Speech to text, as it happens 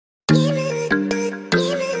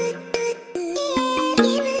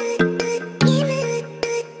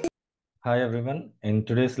Hi everyone. In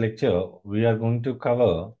today's lecture, we are going to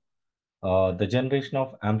cover the generation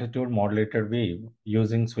of amplitude modulated wave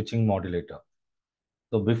using switching modulator.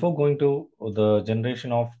 So before going to the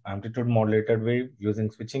generation of amplitude modulated wave using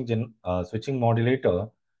switching modulator,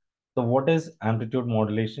 so what is amplitude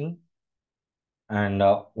modulation and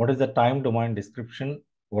what is the time domain description?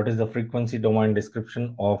 What is the frequency domain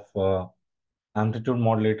description of amplitude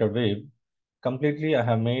modulated wave? Completely, I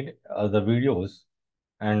have made the videos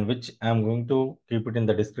and which I'm going to keep it in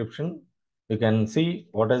the description. You can see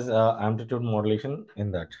what is amplitude modulation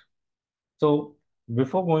in that. So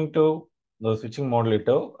before going to the switching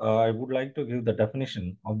modulator, I would like to give the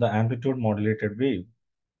definition of the amplitude modulated wave.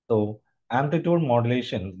 So amplitude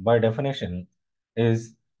modulation by definition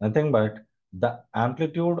is nothing but the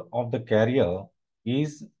amplitude of the carrier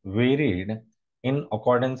is varied in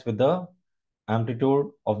accordance with the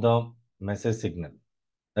amplitude of the message signal.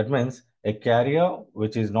 That means a carrier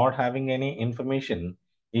which is not having any information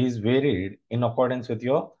is varied in accordance with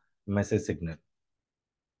your message signal.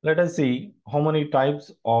 Let us see how many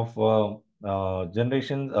types of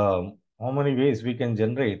generations, how many ways we can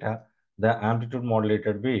generate the amplitude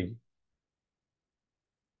modulated wave.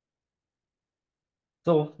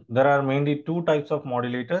 So there are mainly two types of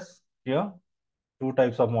modulators here, two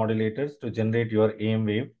types of modulators to generate your AM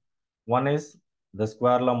wave. One is the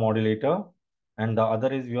square law modulator and the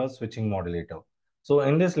other is your switching modulator. So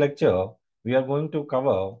in this lecture, we are going to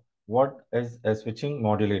cover what is a switching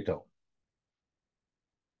modulator.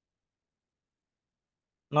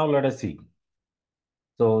 Now let us see.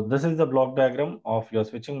 So this is the block diagram of your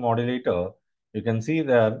switching modulator. You can see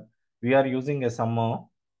there we are using a summer.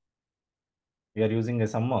 We are using a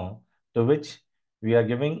summer to which we are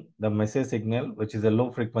giving the message signal, which is a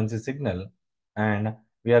low frequency signal, and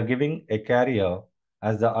we are giving a carrier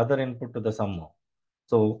as the other input to the summer.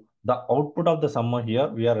 So the output of the summer here,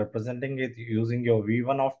 we are representing it using your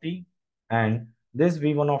V1 of t, and this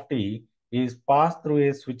V1 of t is passed through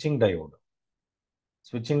a switching diode,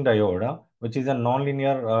 which is a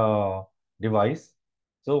nonlinear device.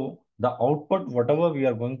 So the output, whatever we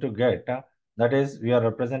are going to get, that is we are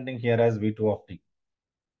representing here as V2 of t.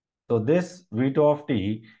 So this V2 of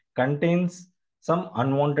t contains some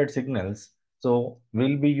unwanted signals. So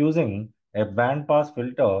we'll be using a band pass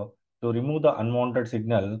filter to remove the unwanted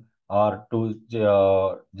signal or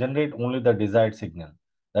to generate only the desired signal.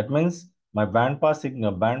 That means my band pass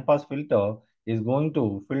filter is going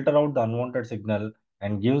to filter out the unwanted signal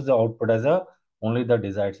and gives the output as a only the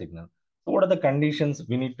desired signal. So what are the conditions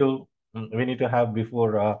we need to have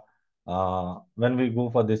before when we go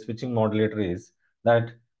for the switching modulator is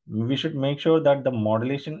that we should make sure that the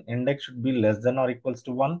modulation index should be less than or equals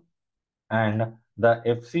to 1 and the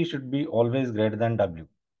FC should be always greater than W.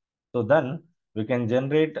 So then we can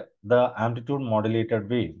generate the amplitude modulated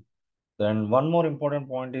wave. Then one more important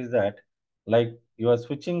point is that like your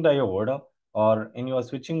switching diode or in your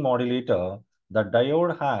switching modulator, the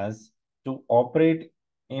diode has to operate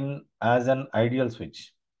in as an ideal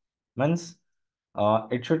switch. Means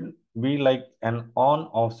it should be like an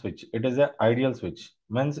on-off switch. It is an ideal switch.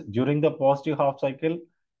 Means during the positive half cycle,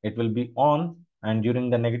 it will be on, and during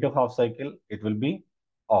the negative half cycle, it will be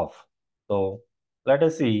off. So let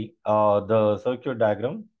us see the circuit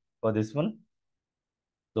diagram for this one.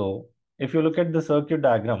 So if you look at the circuit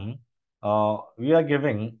diagram, we are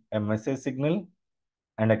giving a message signal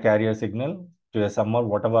and a carrier signal to a summer,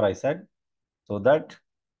 whatever I said. So that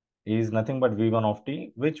is nothing but V1 of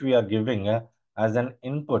t, which we are giving as an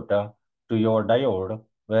input to your diode,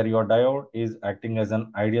 where your diode is acting as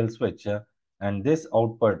an ideal switch. And this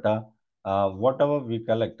output, whatever we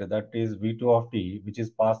collect, that is V2 of t, which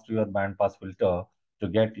is passed through your band pass filter to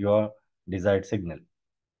get your desired signal.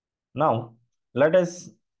 Now, let us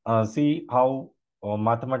see how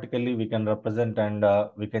mathematically we can represent and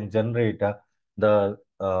we can generate the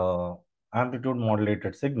amplitude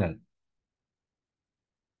modulated signal.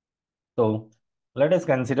 So let us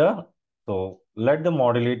consider, so let the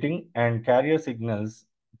modulating and carrier signals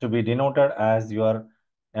to be denoted as your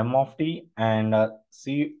M of t and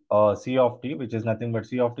C of t, which is nothing but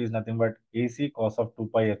C of t is nothing but AC cos of 2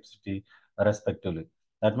 pi epsilon t respectively.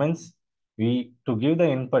 That means to give the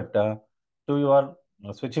input to your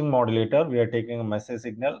switching modulator, we are taking a message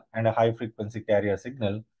signal and a high frequency carrier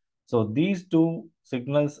signal. So these two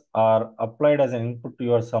signals are applied as an input to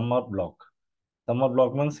your summer block. Summer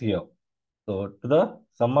block means here. So to the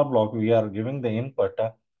summer block, we are giving the input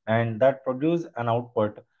and that produce an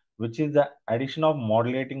output, which is the addition of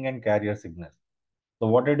modulating and carrier signal. So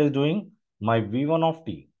what it is doing, my V1 of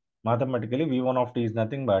t, mathematically V1 of t is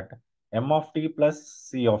nothing but M of t plus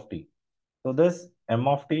C of t. So this M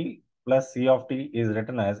of t plus C of t is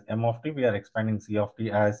written as m of t. We are expanding C of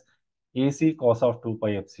t as AC cos of 2 pi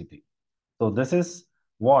fct. So this is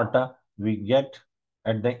what we get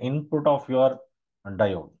at the input of your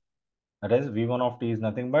diode. That is V1 of t is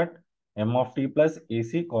nothing but m of t plus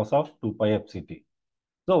AC cos of 2 pi fct.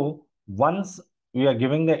 So once we are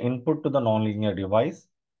giving the input to the nonlinear device,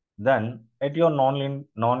 then at your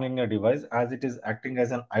nonlinear device, as it is acting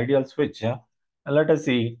as an ideal switch, let us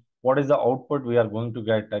see what is the output we are going to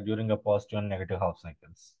get during a positive and negative half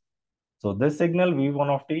cycles. So this signal V1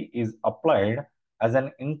 of t is applied as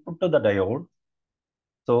an input to the diode.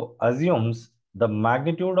 So assumes the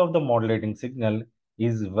magnitude of the modulating signal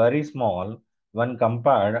is very small when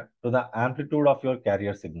compared to the amplitude of your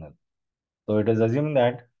carrier signal. So it is assuming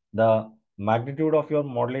that the magnitude of your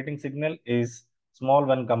modulating signal is small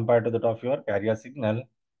when compared to that of your carrier signal,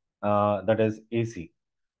 that is AC.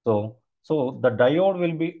 So the diode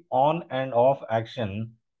will be on and off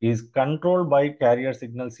action is controlled by carrier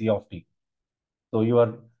signal C of t. So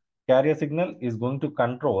your carrier signal is going to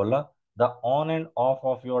control the on and off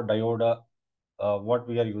of your diode, what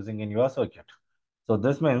we are using in your circuit. So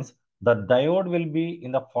this means the diode will be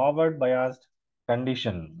in the forward biased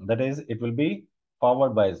condition. That is, it will be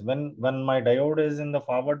forward bias. When my diode is in the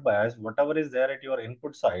forward bias, whatever is there at your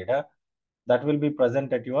input side, that will be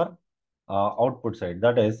present at your output side.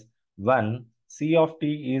 That is, when C of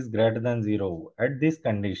t is greater than 0, at this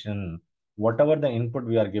condition, whatever the input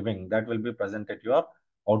we are giving, that will be present at your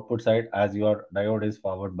output side as your diode is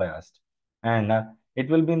forward biased. And it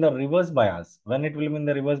will be in the reverse bias. When it will be in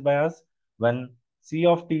the reverse bias, when C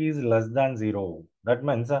of t is less than 0, that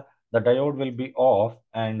means the diode will be off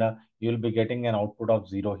and you will be getting an output of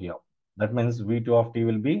 0 here. That means V2 of t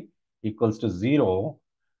will be equals to 0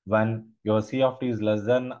 when your C of t is less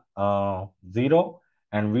than 0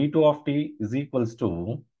 and V2 of t is equals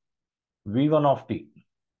to V1 of t.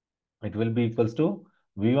 It will be equals to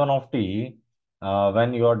V1 of t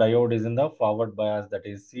when your diode is in the forward bias, that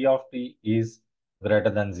is C of t is greater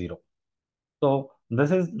than 0. So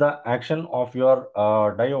this is the action of your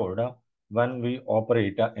diode when we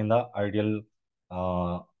operate in the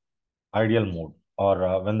uh, ideal mode,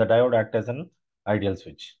 or when the diode acts as an ideal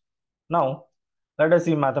switch. Now, let us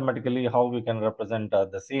see mathematically how we can represent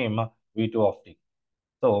the same V2 of t.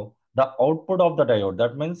 So the output of the diode,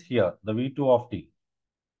 that means here the V2 of t.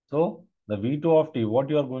 So the V2 of t, what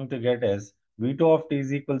you are going to get is V2 of t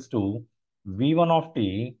is equals to V1 of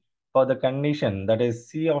t for the condition that is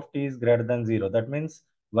C of t is greater than 0. That means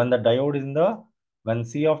when the diode is in the, when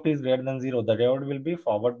C of t is greater than 0, the diode will be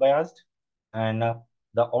forward biased and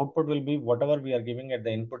the output will be whatever we are giving at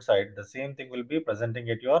the input side, the same thing will be presenting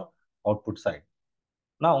at your output side.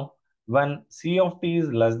 Now, when C of t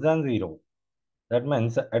is less than 0, that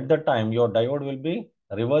means at the time your diode will be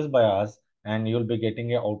reverse bias and you will be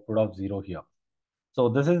getting a output of 0 here. So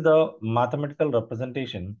this is the mathematical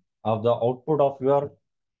representation of the output of your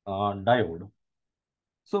diode.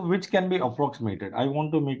 So which can be approximated. I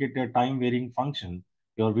want to make it a time varying function.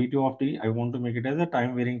 Your V2 of t, I want to make it as a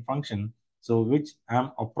time varying function. So which I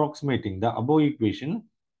am approximating the above equation.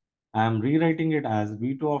 I am rewriting it as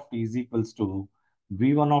V2 of t is equals to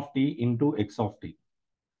V1 of t into x of t.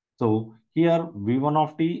 So here V1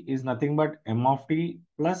 of t is nothing but m of t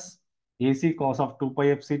plus AC cos of 2 pi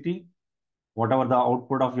fct, whatever the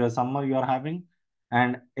output of your summer you are having.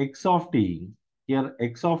 And x of t, here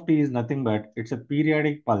x of t is nothing but it's a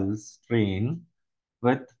periodic pulse train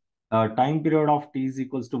with a time period of t is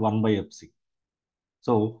equals to 1 by fc.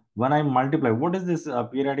 So when I multiply, what is this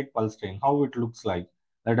periodic pulse train? How it looks like?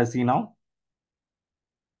 Let us see now.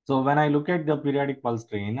 So when I look at the periodic pulse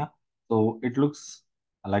train, so it looks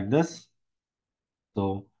like this.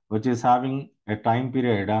 So which is having a time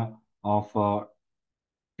period of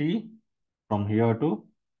t from here to,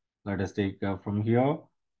 let us take from here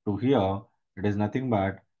to here, it is nothing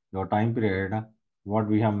but your time period, what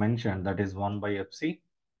we have mentioned, that is 1 by fc,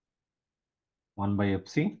 1 by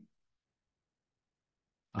fc.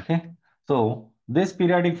 Okay. So this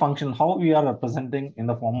periodic function, how we are representing in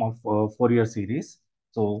the form of Fourier series.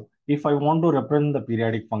 So if I want to represent the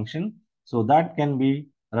periodic function, so that can be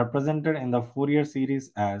represented in the Fourier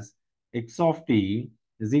series as x of t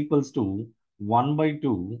is equals to 1 by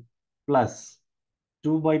 2 plus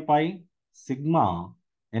 2 by pi sigma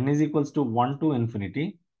n is equals to 1 to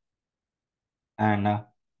infinity and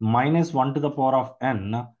minus 1 to the power of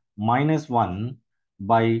n minus 1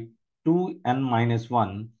 by 2n minus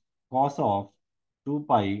 1 cos of 2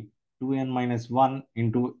 pi 2n minus 1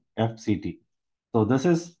 into fct. So this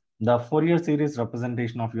is the Fourier series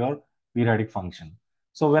representation of your periodic function.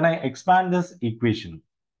 So when I expand this equation,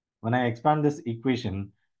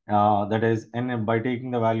 that is n, by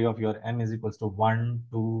taking the value of your n is equals to 1,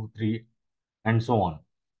 2, 3, and so on.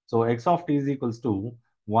 So x of t is equals to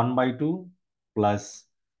 1 by 2 plus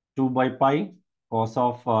 2 by pi cos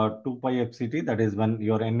of 2 pi fct, that is when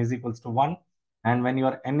your n is equals to 1, and when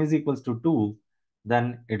your n is equals to 2,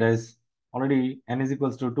 then it is already n is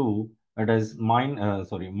equals to 2, it is minus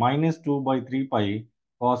 2 by 3 pi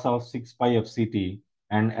cos of 6 pi fct,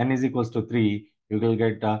 and n is equals to 3, you will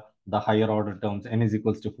get the higher order terms, n is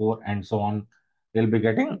equals to 4, and so on. You'll be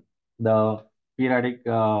getting the periodic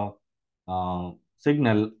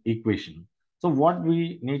signal equation. So what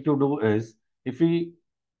we need to do is, if we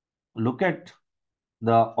look at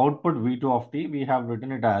the output V2 of t, we have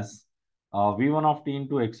written it as V1 of t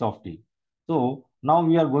into x of t. So now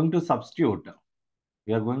we are going to substitute.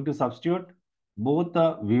 We are going to substitute both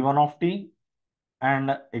V1 of t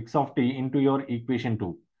and x of t into your equation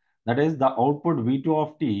 2. That is, the output V2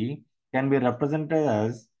 of t can be represented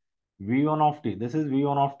as V1 of t. This is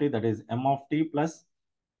V1 of t, that is m of t plus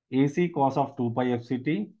AC cos of 2 pi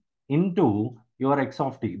fct into your x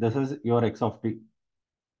of t. This is your x of t.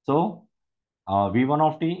 So V1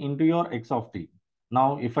 of t into your x of t.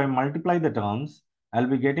 Now, if I multiply the terms, I'll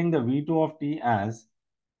be getting the V2 of t as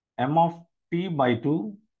m of t by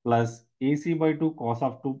 2 plus AC by 2 cos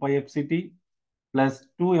of 2 pi fct plus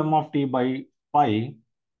 2m of t by pi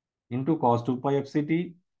into cos 2 pi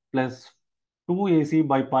fct plus 2AC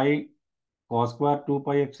by pi cos square 2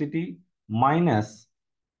 pi fct minus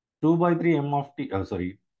 2 by 3 m of t,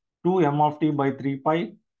 2 m of t by 3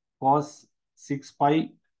 pi cos 6 pi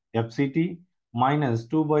fct minus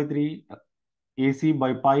 2 by 3 AC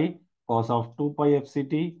by pi cos of 2 pi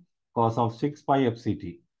fct cos of 6 pi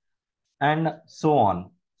fct, and so on.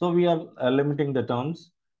 So we are limiting the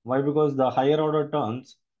terms. Why? Because the higher order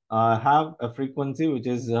terms have a frequency which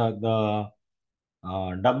is the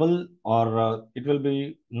double, or it will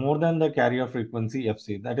be more than the carrier frequency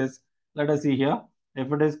fc. That is, let us see here.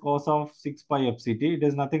 If it is cos of 6 pi fct, it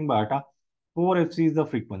is nothing but 4 fc is the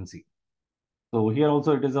frequency. So here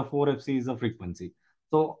also it is a 4 fc is the frequency.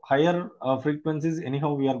 So higher frequencies,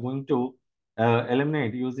 anyhow, we are going to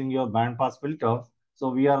eliminate using your band pass filter. So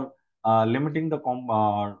we are limiting the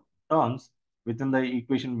terms within the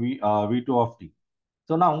equation V2 of t.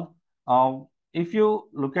 So now, if you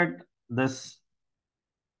look at this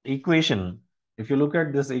equation, if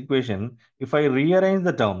I rearrange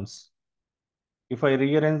the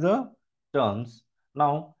terms,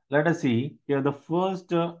 now let us see here the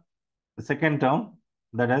first, second term,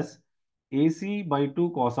 that is AC by 2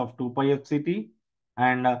 cos of 2 pi fct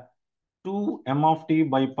and 2 m of t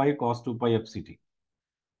by pi cos 2 pi fct.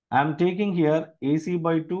 I am taking here AC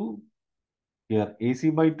by 2, here AC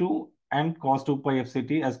by 2 and cos 2 pi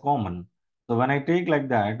fct as common. So when I take like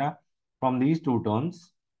that, from these two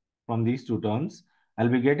terms, I'll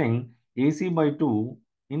be getting AC by 2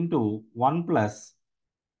 into 1 plus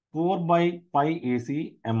 4 by pi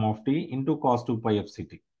AC m of t into cos 2 pi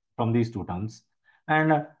fct from these two terms.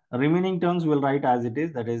 And remaining terms we'll write as it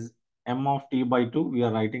is, that is m of t by 2 we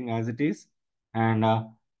are writing as it is, and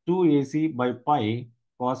 2 AC by pi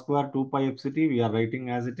cos square 2 pi fct we are writing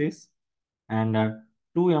as it is, and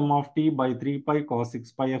 2 m of t by 3 pi cos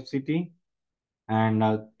 6 pi fct, and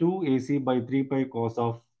 2 AC by 3 pi cos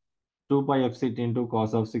of 2 pi fct into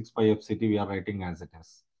cos of 6 pi fct we are writing as it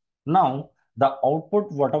is. Now, the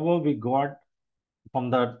output, whatever we got from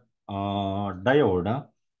the diode,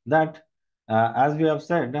 that as we have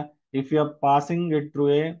said, if you are passing it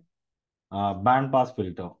through a band pass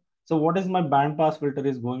filter. So what is my band pass filter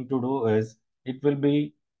is going to do is, it will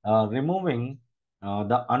be removing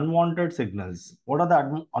the unwanted signals. What are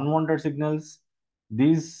the unwanted signals?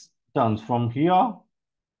 These terms from here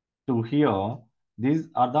to here, these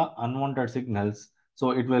are the unwanted signals.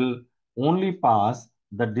 So it will only pass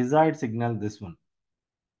the desired signal, this one.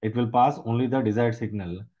 It will pass only the desired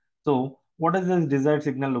signal. So what is this desired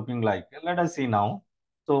signal looking like? Let us see now.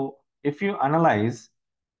 So if you analyze,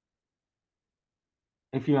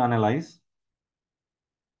 if you analyze,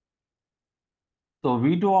 so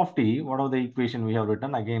V2 of t, what are the equation we have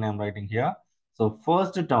written? Again, I'm writing here. So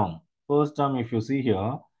first term, if you see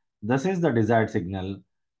here, this is the desired signal,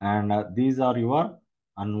 and these are your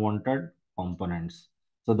unwanted components.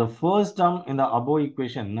 So the first term in the above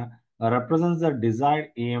equation represents the desired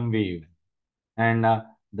AM wave, and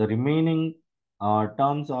the remaining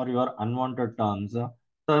terms are your unwanted terms.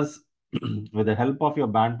 Thus, with the help of your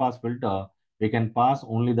band pass filter, we can pass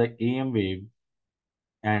only the AM wave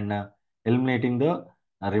and eliminating the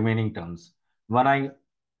remaining terms. When I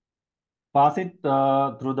pass it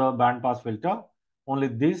through the band pass filter, only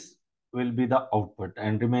this will be the output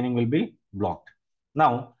and remaining will be blocked.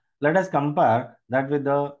 Now, Let us compare that with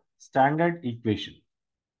the standard equation.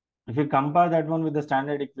 If we compare that one with the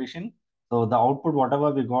standard equation, so the output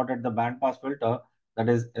whatever we got at the band pass filter, that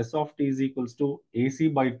is S of t is equals to AC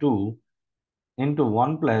by 2 into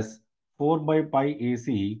 1 plus 4 by pi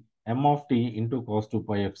AC m of t into cos 2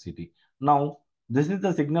 pi fct. Now, this is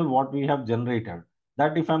the signal what we have generated.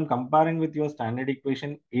 That if I am comparing with your standard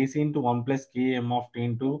equation AC into 1 plus k m of t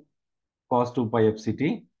into cos 2 pi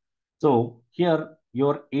fct. So, here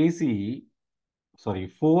your AC, sorry,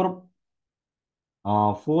 4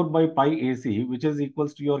 by pi AC, which is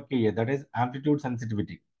equals to your Ka, that is amplitude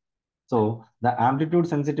sensitivity. So the amplitude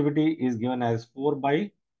sensitivity is given as 4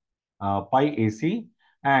 by pi AC,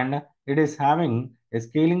 and it is having a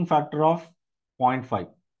scaling factor of 0.5.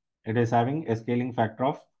 It is having a scaling factor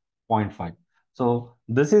of 0.5. So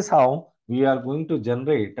this is how we are going to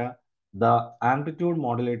generate the amplitude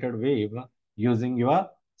modulated wave using your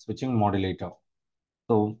switching modulator.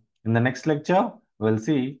 So in the next lecture, we'll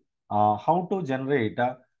see how to generate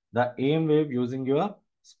the AM wave using your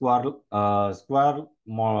square law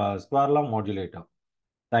modulator.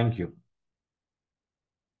 Thank you.